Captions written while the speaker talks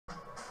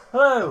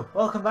Hello,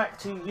 welcome back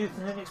to Youth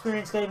and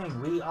Inexperience Gaming.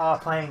 We are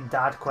playing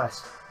Dad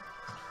Quest.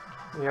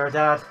 We are a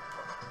dad.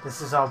 This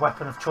is our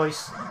weapon of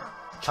choice.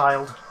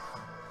 Child.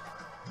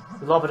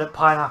 We lob it at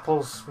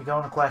pineapples. We go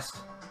on a quest.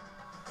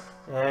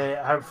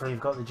 Hopefully you've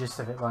got the gist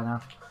of it by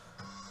now.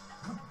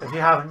 If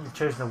you haven't, you've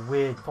chosen a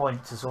weird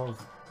point to sort of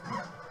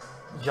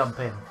jump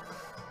in.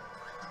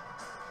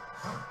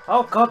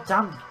 Oh god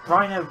damn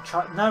rhino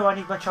no, I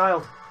need my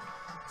child.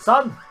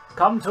 Son,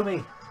 come to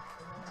me.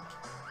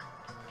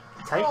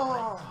 Take me.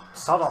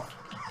 Sod off.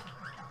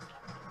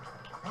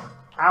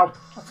 Ow.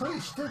 I thought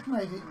your stick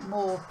made it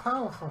more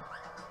powerful.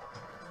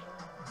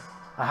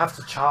 I have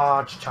to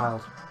charge,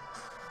 child.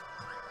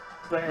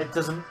 But it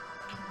doesn't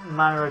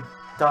matter a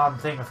darn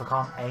thing if I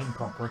can't aim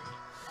properly.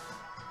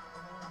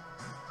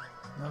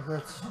 No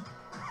good.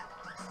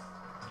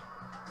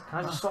 Can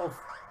I just sort of...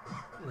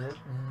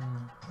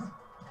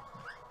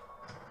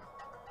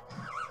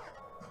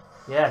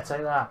 Yeah,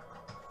 take that.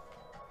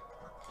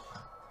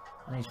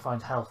 I need to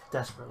find health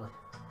desperately.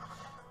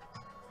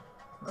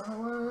 Run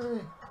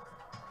away.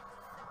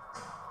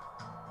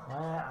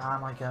 Where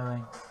am I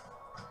going?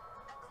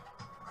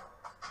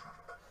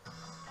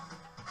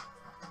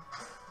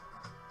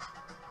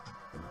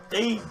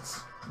 Deeds!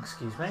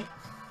 Excuse me.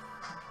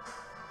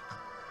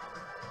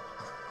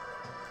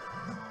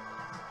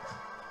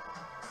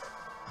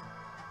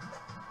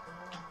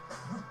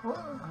 What?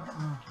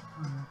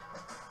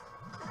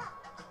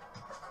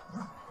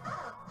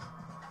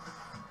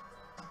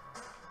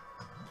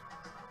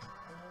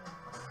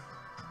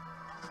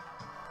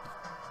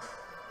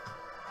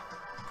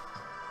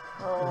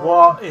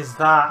 What is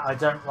that? I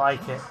don't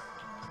like it.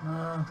 No,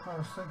 I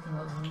was thinking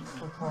that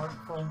doesn't look like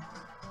fun.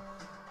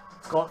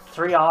 It's got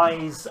 3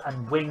 eyes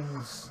and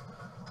wings.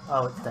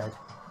 Oh, it's dead.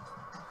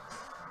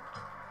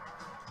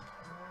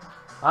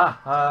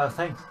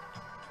 Thing.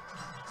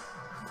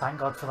 Thank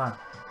God for that.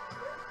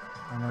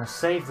 I'm going to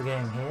save the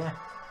game here,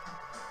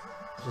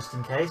 just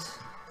in case.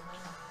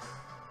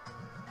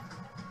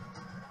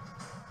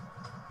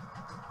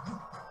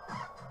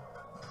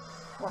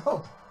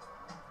 Whoa!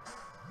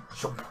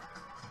 Jump.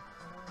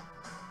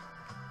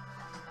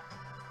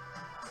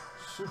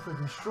 Super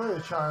Destroyer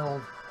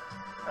Child.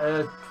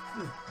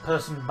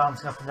 Person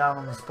bouncing up and down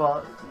on the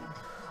spot.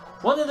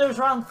 One of those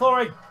round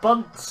 4-egg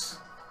bunts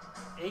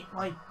ate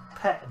my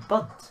pet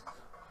bunt.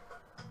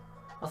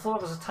 I thought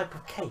it was a type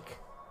of cake.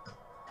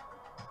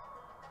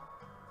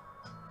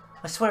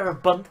 I swear a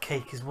bunt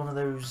cake is one of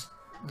those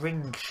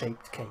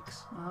ring-shaped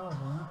cakes.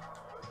 Oh,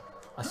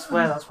 I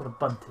swear that's what a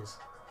bunt is.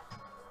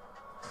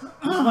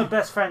 These are my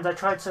best friends. I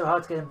tried so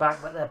hard to get them back,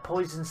 but their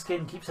poison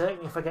skin keeps hurting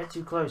me if I get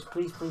too close.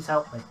 Please, please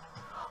help me.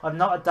 I'm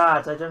not a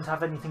dad. I don't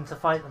have anything to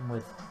fight them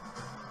with.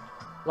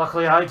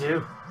 Luckily I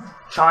do.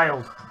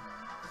 Child.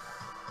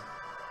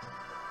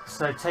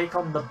 So take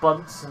on the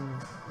bunts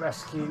and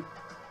rescue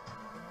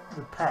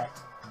the pet.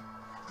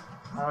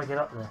 How do I get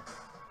up there?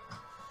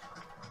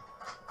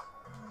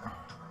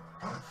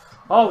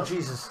 Oh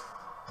Jesus.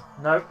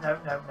 No, no,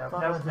 no, no,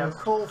 no, no.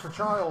 Call for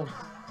child.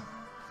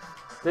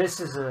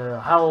 This is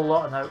a hell of a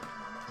lot of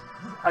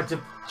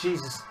nope.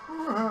 Jesus.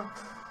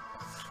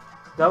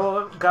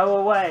 Go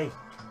away.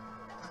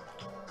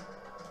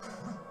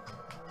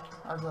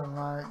 I don't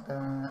like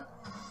that.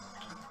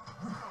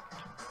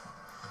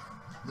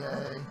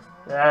 Yay.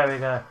 There we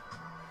go.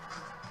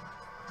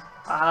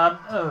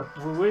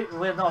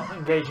 We're not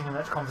engaging in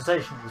much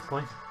conversation at this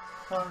point.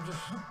 I'm just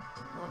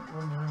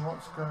wondering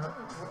what's going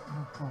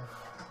on.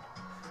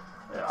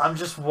 I'm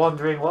just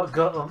wondering what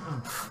got...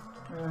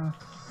 Yeah.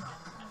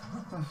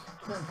 I'm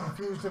getting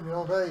confused in my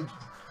old age.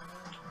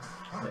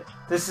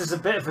 This is a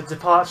bit of a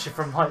departure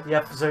from like the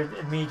episode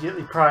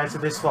immediately prior to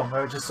this one,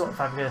 where we're just sort of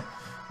having a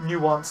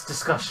nuanced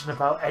discussion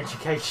about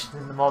education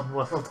in the modern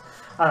world,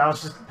 and I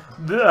was just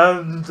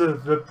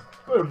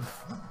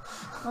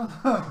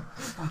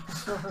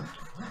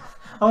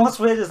and what's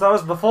weird is that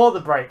was before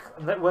the break,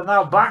 and that we're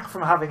now back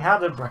from having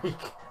had a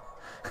break,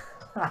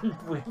 and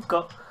we've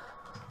got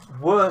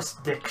worse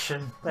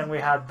diction than we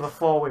had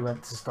before we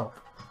went to stop.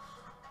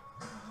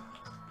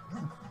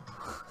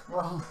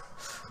 Well,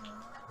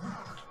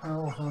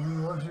 oh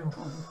honey, what do you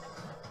want?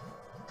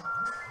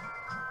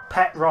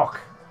 Pet Rock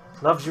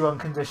loves you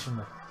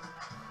unconditionally.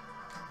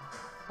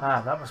 Ah,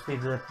 that must be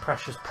the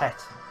precious pet.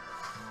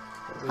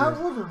 How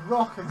would a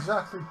rock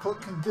exactly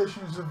put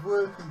conditions of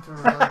work into a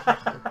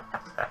relationship?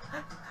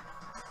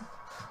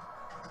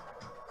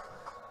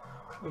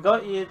 We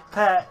got your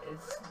pet.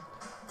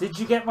 Did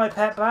you get my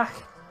pet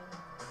back?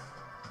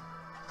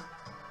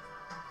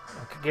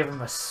 I could give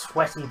him a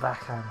sweaty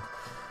backhand.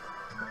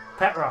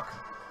 Pet Rock.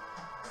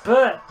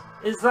 Bert,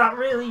 is that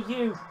really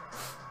you?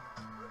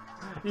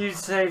 You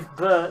saved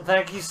Bert.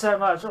 Thank you so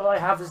much. All I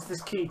have is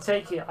this key.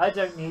 Take it. I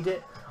don't need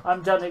it.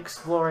 I'm done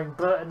exploring.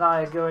 Bert and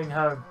I are going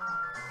home.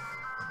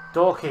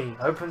 Door key.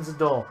 Opens the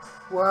door.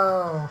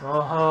 Wow.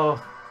 Oh,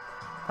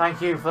 thank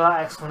you for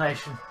that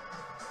explanation.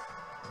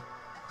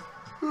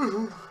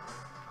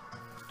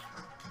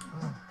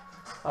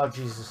 Oh,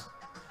 Jesus.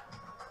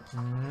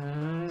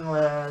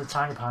 Where are the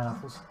tiny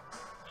pineapples?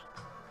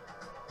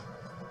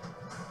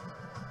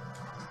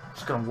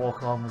 Just gonna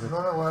walk along with a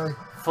Run away.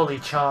 fully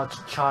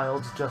charged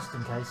child just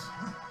in case.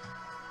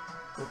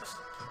 Oops.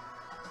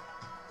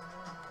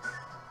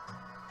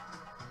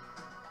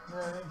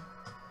 Yay.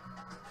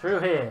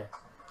 Through here.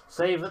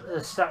 Save at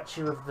the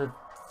statue of the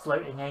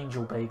floating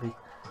angel baby.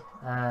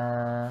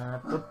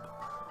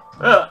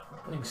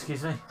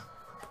 Excuse me.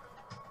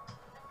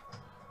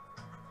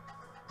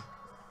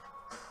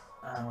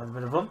 And with a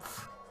bit of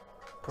oomph,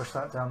 push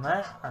that down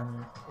there,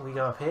 and we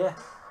go up here.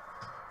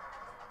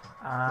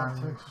 That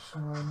And takes us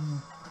somewhere.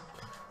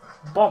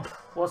 Bob,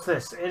 what's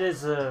this? It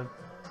is a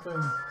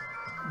Thing.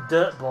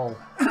 dirt ball.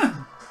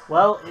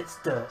 Well, it's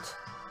dirt.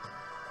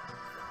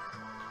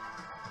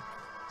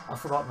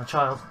 I've forgotten the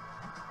child.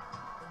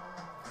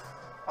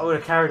 I would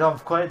have carried on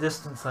for quite a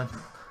distance then,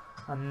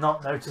 and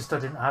not noticed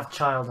I didn't have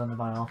child under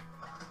my arm.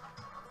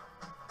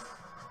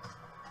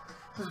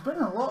 There's been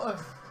a lot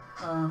of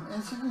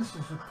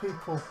incidences of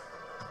people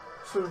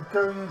sort of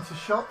going into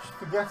shops,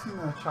 forgetting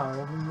their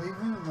child and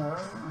leaving them there,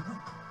 haven't they?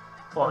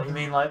 What, you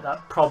mean like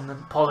that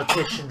prominent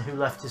politician who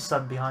left his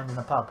son behind in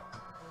a pub?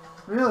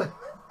 Really?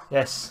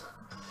 Yes.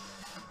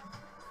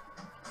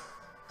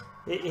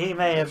 He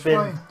may have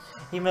Explain. been.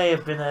 He may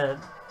have been a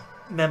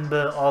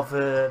member of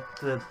the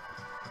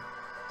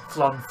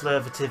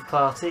Flonflurvative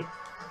Party.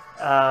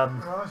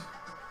 Right.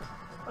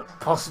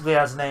 Possibly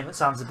has a name that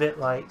sounds a bit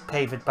like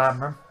Pavid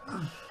Pameron.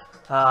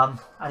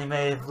 And he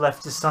may have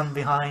left his son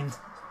behind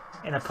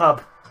in a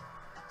pub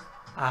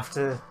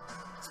after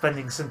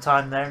spending some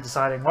time there and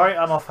deciding, right,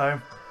 I'm off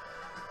home.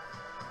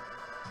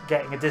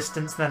 Getting a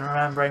distance, then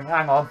remembering,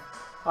 hang on,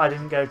 I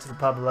didn't go to the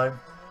pub alone.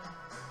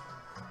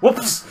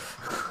 Whoops!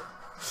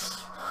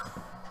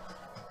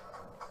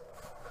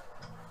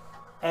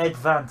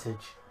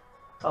 Advantage.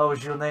 Oh,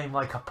 is your name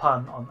like a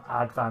pun on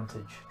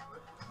advantage?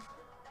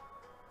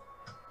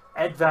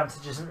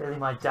 Advantage isn't really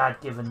my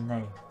dad-given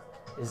name.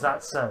 Is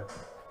that so?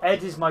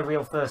 Ed is my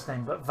real first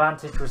name, but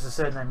Vantage was the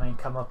surname I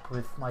come up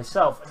with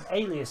myself. An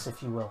alias,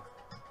 if you will.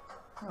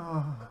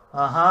 Oh.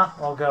 Uh-huh.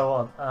 I'll go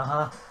on.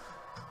 Uh-huh.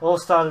 All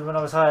started when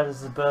I was hired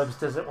as the Burbs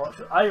Desert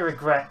Watcher. I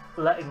regret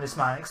letting this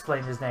man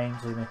explain his name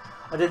to me.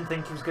 I didn't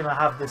think he was going to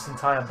have this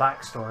entire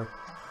backstory.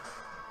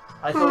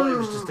 I thought it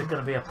was just going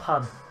to be a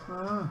pun.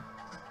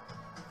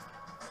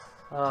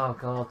 Oh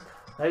god.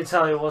 Let me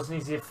tell you, it wasn't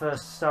easy at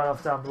first to start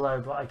off down below,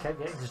 but I kept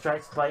getting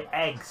distracted by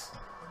eggs.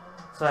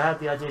 So I had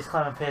the idea to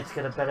climb up here to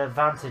get a better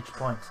vantage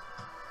point.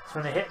 So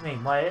when it hit me,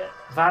 my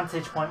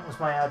vantage point was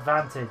my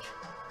advantage.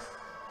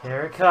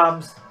 Here it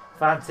comes.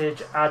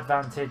 Vantage,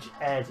 advantage,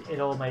 Ed. It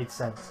all made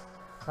sense.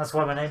 That's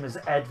why my name is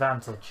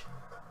Edvantage.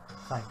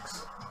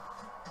 Thanks.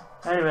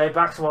 Anyway,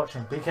 back to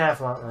watching. Be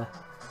careful out there.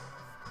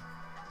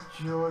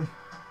 Joy.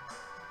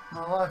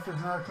 My life is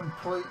now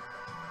complete.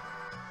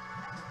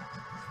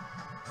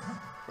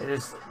 It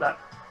is that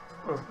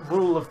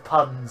rule of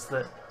puns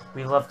that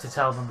we love to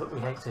tell them, but we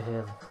hate to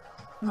hear them.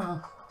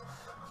 No.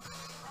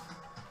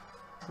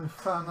 We've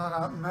found that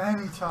out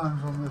many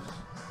times on this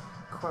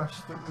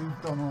quest that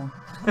we've gone on.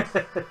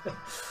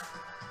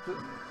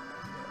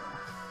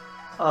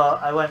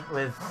 I went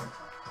with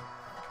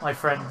my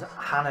friend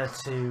Hannah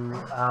to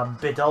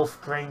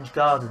Bidulph Grange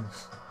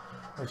Gardens,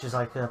 which is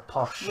like a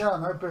posh... Yeah, I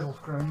know Biddle's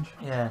Grange.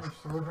 Yeah. I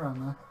used to live around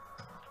there.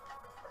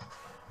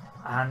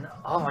 And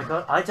oh my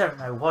god, I don't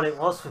know what it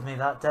was for me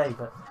that day,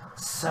 but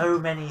so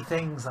many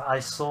things that I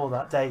saw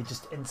that day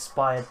just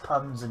inspired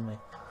puns in me.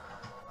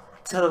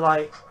 To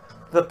like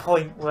the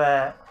point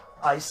where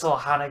I saw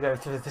Hannah go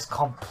through this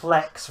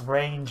complex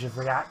range of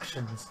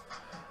reactions.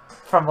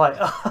 From like,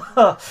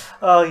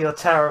 oh you're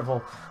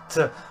terrible,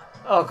 to,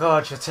 oh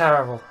god you're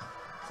terrible,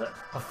 to,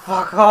 oh,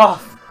 fuck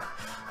off.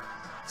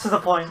 To the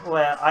point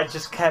where I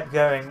just kept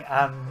going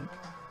and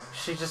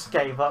she just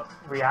gave up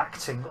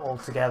reacting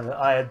altogether.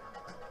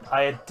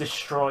 I had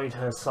destroyed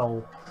her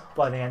soul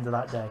by the end of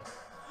that day.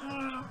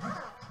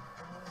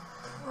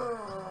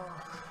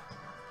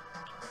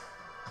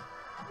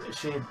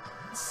 She had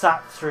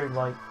sat through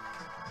like...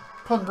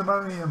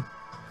 Pandemonium.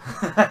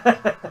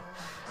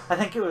 I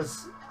think it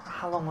was...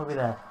 How long were we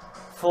there?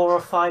 4 or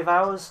 5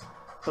 hours?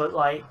 But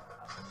like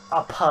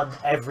a pun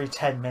every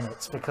 10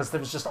 minutes because there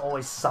was just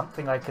always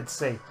something I could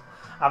see.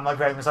 And my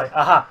brain was like,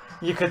 aha,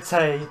 you could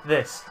say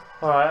this.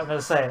 Alright, I'm going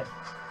to say it.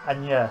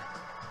 And yeah,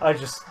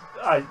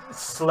 I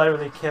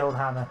slowly killed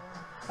Hannah.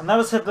 And that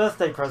was her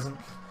birthday present.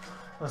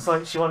 It was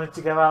like she wanted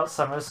to go out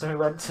somewhere, so we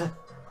went to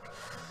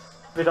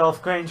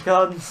Bidulph Grange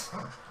Gardens.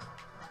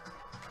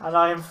 And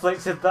I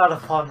inflicted that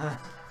upon her.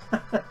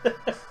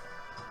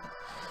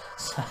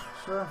 So,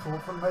 Careful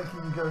for making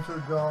you go to a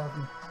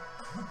garden.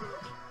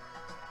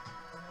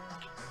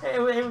 it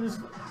was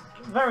a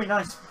very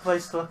nice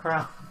place to look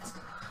around.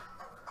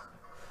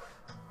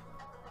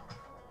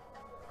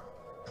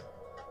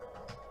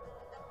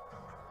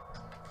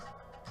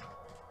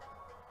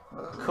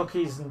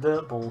 Cookies and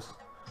dirt balls.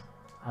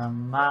 And a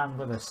man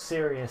with a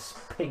serious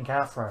pink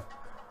afro.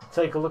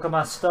 Take a look at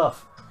my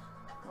stuff.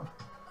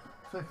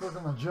 Take a look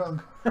at my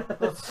jug.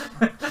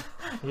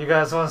 You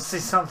guys want to see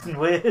something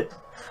weird?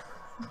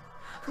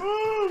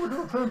 Ooh, we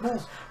got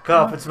pimples.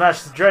 Carpets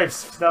match the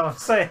drapes, if you know what I'm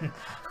saying.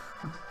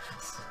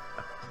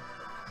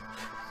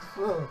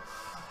 Ugh.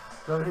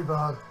 Very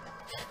bad.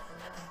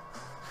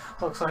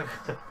 Looks like...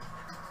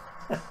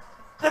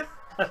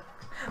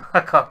 I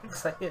can't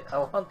say it, I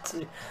want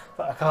to,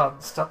 but I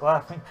can't stop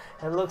laughing.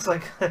 It looks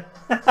like...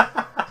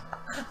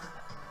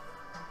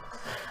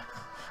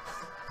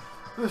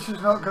 This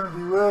is not going to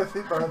be worth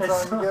it by the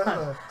time you get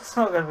there. It's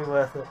not going to be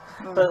worth it.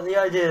 No. But the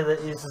idea that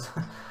he's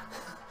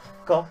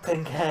got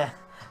pink hair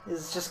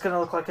is just going to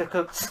look like a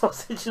cooked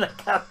sausage in a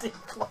candy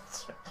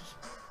floss.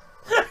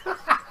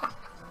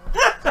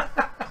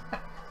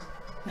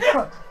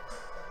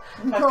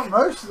 You got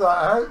most of that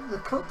out. The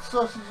cooked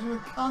sausage in a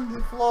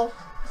candy floss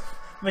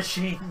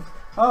Machine.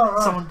 Oh,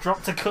 right. Someone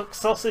dropped a cooked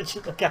sausage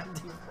in the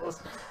candy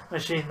floss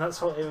machine.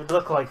 That's what it would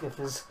look like if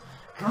his...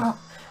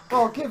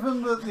 Well,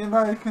 given that the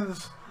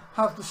Americans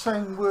have the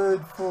same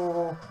word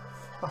for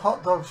a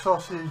hot dog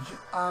sausage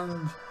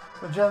and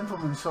a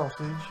gentleman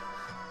sausage,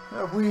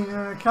 a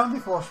wiener and a candy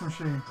floss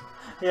machine.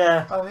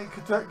 Yeah. And it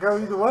could go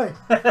either way.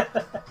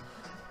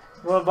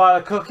 Want to buy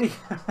a cookie?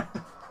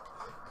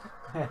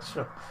 Yeah,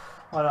 sure.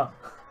 Why not?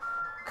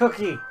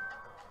 Cookie!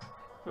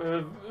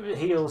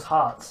 Heals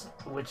hearts,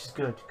 which is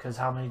good, because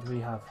how many do we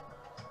have?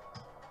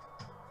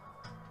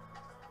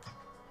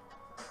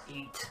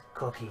 Eat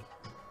cookie.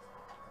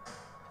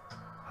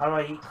 How do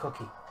I eat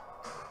cookie?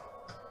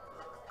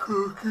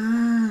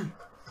 Cookie!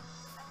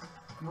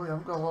 We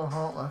haven't got a lot of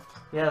heart left.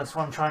 Yeah, that's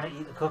why I'm trying to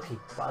eat the cookie,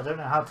 but I don't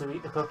know how to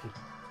eat the cookie.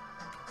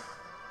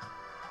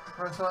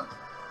 Where's that?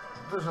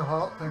 There's a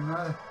heart thing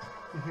there.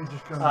 You could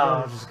just go and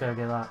I'll just go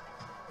get that.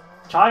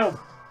 Child!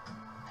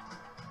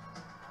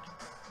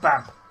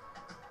 Bam!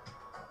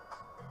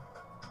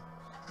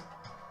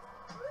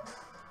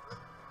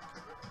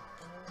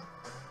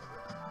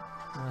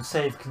 I'm going to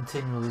save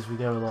continually as we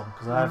go along,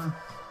 because I have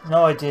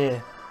no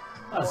idea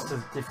as to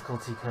the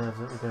difficulty curve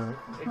that we're going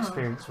to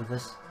experience with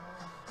this.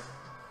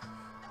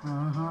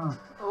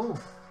 Oh,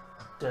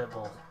 Dirt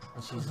ball.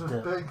 Let's use it's a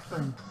dirt. big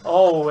thing.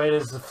 Oh, it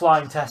is a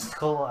flying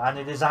testicle and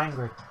it is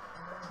angry.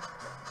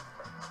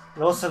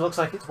 It also looks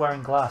like it's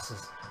wearing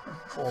glasses.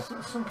 Or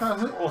Some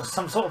kind of... or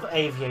some sort of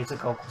aviator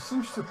goggles.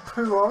 Seems to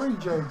poo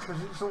orange egg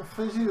because it's all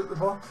fizzy at the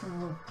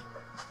bottom.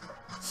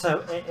 So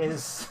it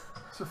is...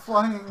 It's a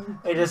flying...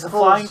 It is a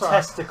ball flying sack.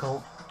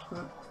 testicle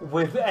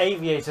with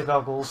aviator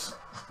goggles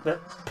that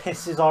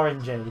pisses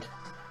orangeade.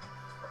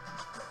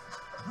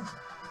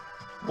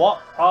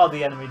 What are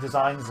the enemy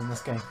designs in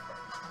this game?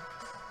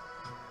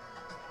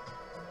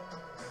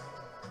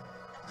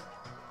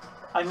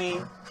 I mean,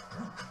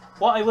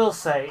 what I will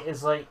say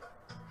is, like,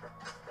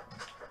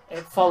 it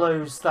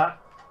follows that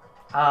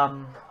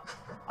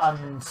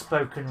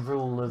unspoken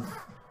rule of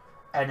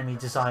enemy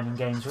design in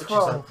games, which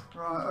 12. is like,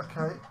 Right,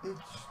 okay.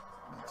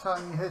 Each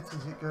time you hit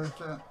it, it goes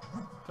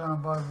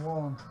down by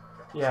 1.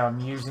 yeah, I'm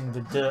using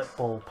the dirt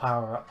ball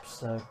power up,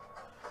 so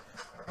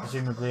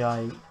presumably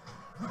I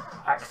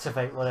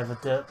activate whatever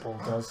dirt ball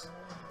does.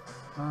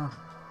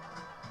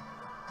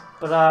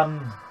 But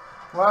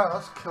Wow,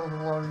 that's killed a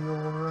lot of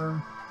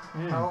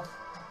your health.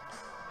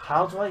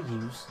 how do I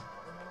use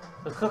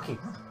the cookie?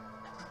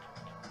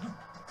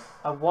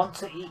 I want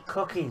to eat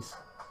cookies.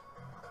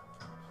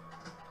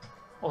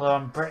 Although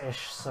I'm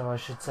British, so I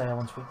should say I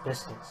want to eat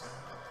biscuits.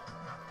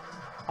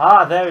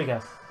 Ah, there we go.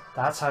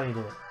 That's how you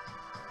do it.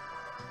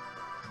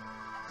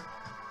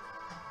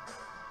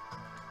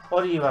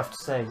 What do you have to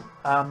say?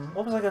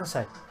 What was I going to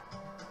say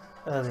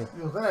earlier?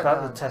 You're there,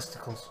 About Dad. the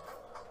testicles.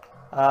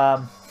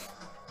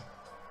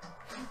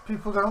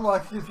 People don't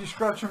like it if you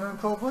scratch them in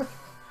public.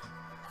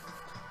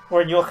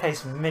 Or in your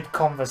case,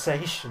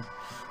 mid-conversation.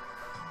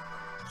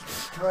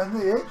 When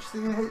they itch,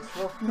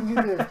 what can you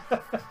do?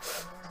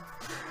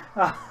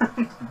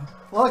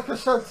 Like I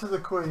said to the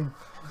Queen.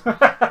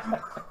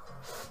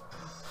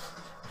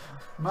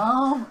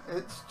 Ma'am,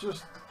 it's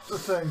just a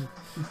thing.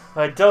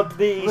 I dub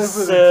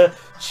these... Live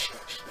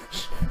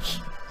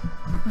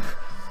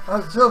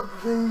I've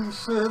dubbed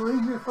these,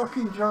 leave your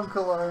fucking junk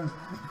alone.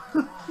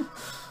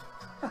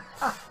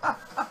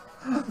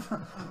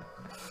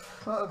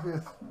 That'd be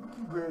a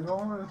weird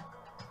one.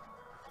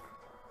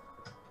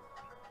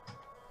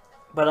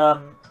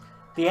 But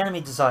the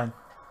enemy design,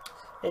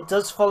 it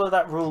does follow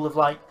that rule of,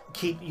 like,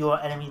 keep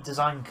your enemy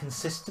design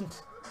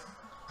consistent.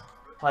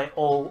 Like,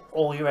 all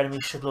your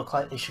enemies should look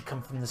like they should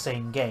come from the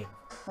same game.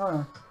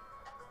 Oh,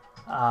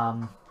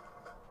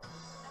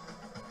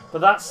 But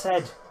that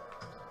said,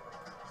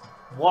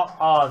 what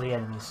are the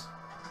enemies?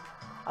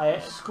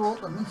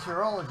 Scott the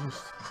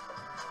meteorologist.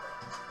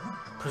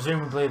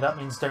 Presumably that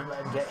means don't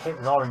let him get hit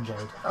with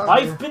orangeade. Oh,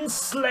 I've dear. been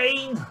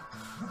slain!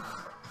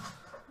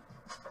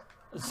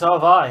 So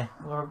have I.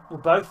 We're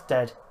both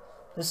dead.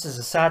 This is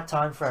a sad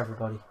time for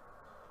everybody.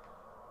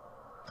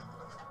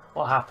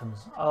 What happens?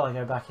 Oh, I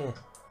go back here.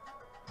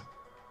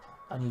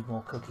 I need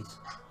more cookies.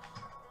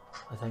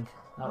 I think.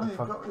 That Oh,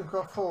 would you've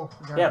got 4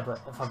 again. yeah,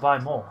 but if I buy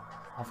more,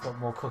 I've got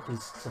more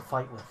cookies to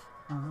fight with.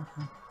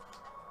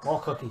 More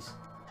cookies.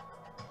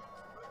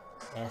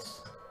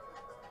 Yes.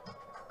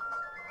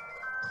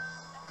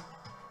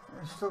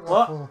 You've still got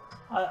What? 4.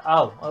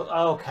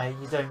 Oh, okay.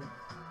 You don't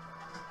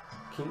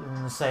keep them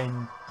in the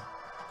same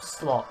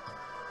slot.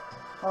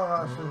 Oh,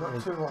 right, so we've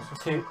got two lots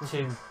of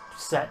two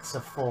sets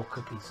of 4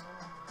 cookies.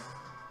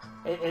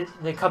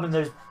 They come in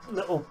those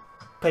little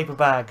paper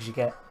bags you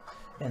get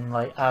in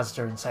like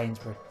Asda and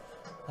Sainsbury,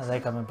 and they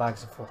come in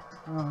bags of 4.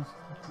 Right.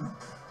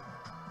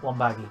 1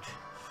 bag each.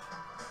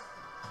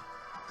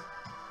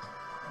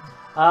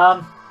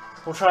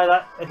 We'll try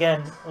that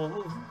again.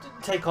 We'll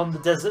take on the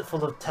desert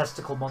full of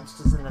testicle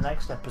monsters in the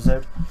next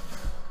episode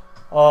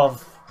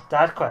of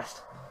Dad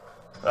Quest.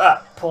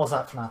 Pause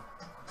that for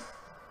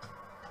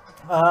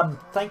now.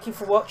 Thank you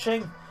for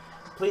watching.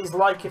 Please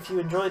like if you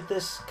enjoyed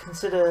this.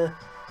 Consider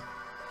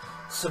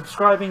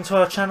subscribing to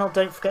our channel.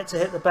 Don't forget to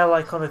hit the bell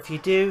icon if you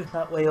do.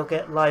 That way you'll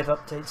get live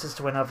updates as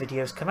to when our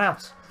videos come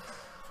out.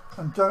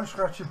 And don't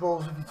scratch your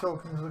balls if you're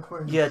talking to the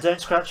Queen. Yeah, don't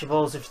scratch your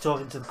balls if you're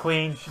talking to the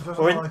Queen. She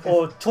doesn't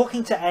Or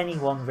talking to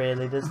anyone,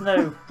 really. There's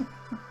no...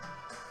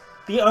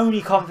 The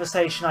only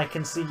conversation I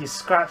can see you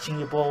scratching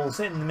your balls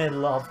in the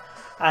middle of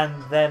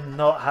and then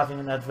not having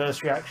an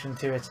adverse reaction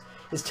to it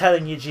is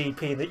telling your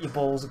GP that your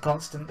balls are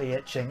constantly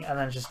itching and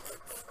then just...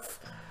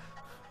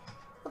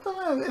 I don't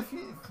know, if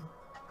you...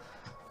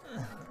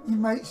 Your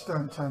mates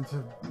don't tend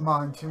to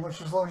mind too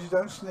much as long as you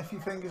don't sniff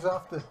your fingers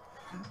after.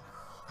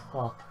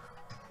 Well...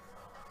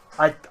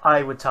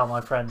 I would tell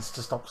my friends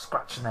to stop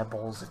scratching their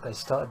balls if they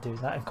started doing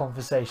that in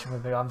conversation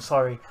with me. I'm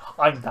sorry,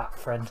 I'm that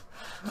friend.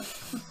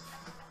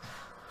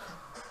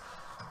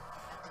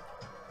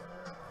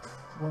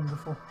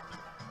 Wonderful.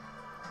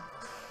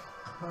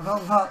 And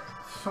on that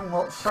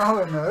somewhat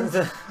sour note,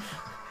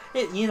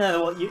 you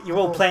know what? You're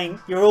all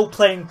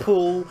playing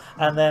pool,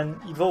 and then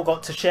you've all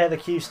got to share the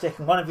cue stick,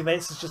 and one of your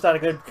mates has just had a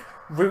good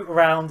route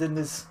around in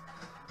this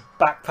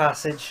back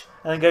passage,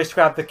 and then goes to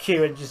grab the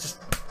cue, and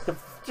just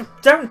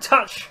don't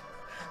touch.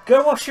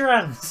 Go wash your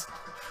hands.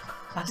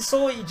 I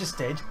saw what you just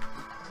did.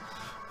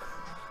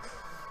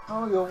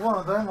 Oh, you're one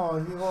of them, are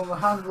you? One of the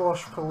hand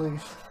wash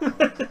police.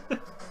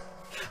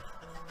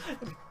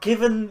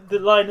 Given the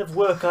line of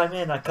work I'm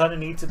in, I kind of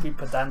need to be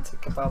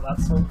pedantic about that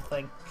sort of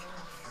thing.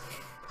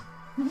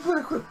 You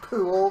work with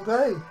poo all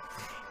day.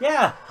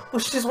 Yeah,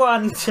 which is why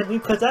I need to be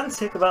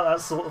pedantic about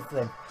that sort of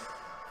thing.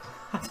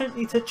 I don't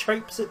need to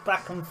traipse it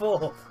back and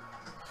forth.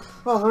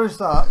 Well, there is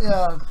that,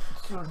 yeah.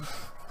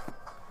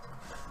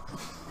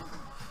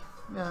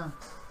 Yeah.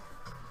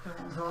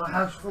 It's a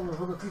house full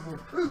of other people.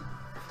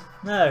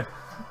 No.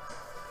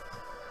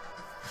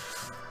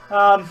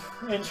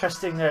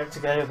 Interesting note to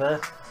go over.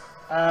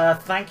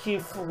 Thank you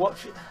for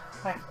watching.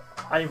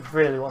 I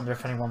really wonder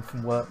if anyone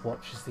from work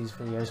watches these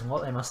videos and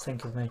what they must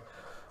think of me.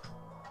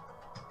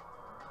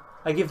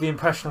 I give the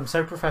impression I'm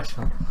so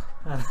professional.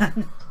 And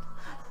then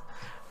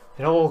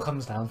it all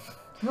comes down.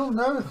 You'll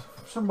know if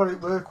somebody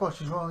at work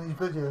watches one of these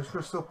videos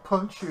because they'll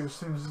punch you as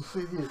soon as they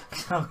see you.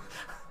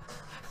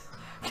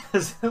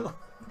 Because it'll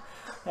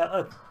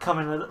come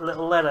in a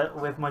little letter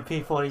with my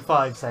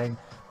P45 saying,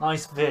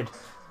 nice vid.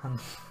 And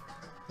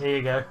here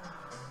you go.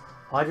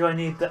 Why do I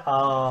need the...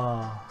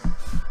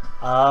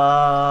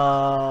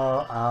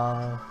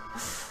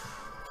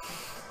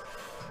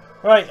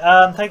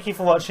 Right, thank you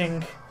for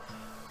watching.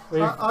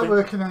 I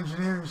work in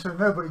engineering, so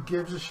nobody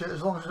gives a shit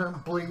as long as I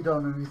don't bleed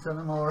on anything.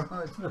 I'm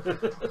alright.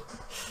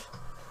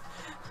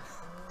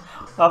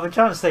 I've been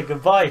trying to say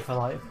goodbye for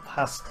like the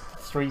past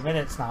 3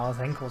 minutes now, I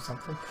think, or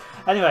something.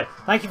 Anyway,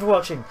 thank you for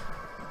watching.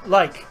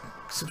 Like,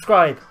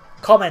 subscribe,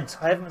 comment.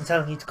 I haven't been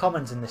telling you to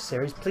comment in this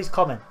series. Please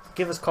comment.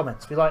 Give us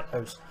comments. We like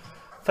those.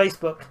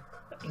 Facebook,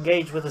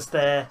 engage with us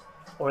there,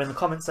 or in the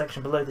comment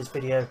section below this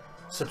video.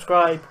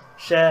 Subscribe,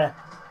 share,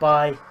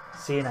 bye.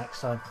 See you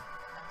next time.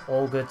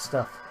 All good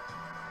stuff.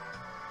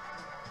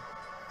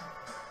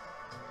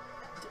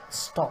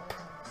 Stop.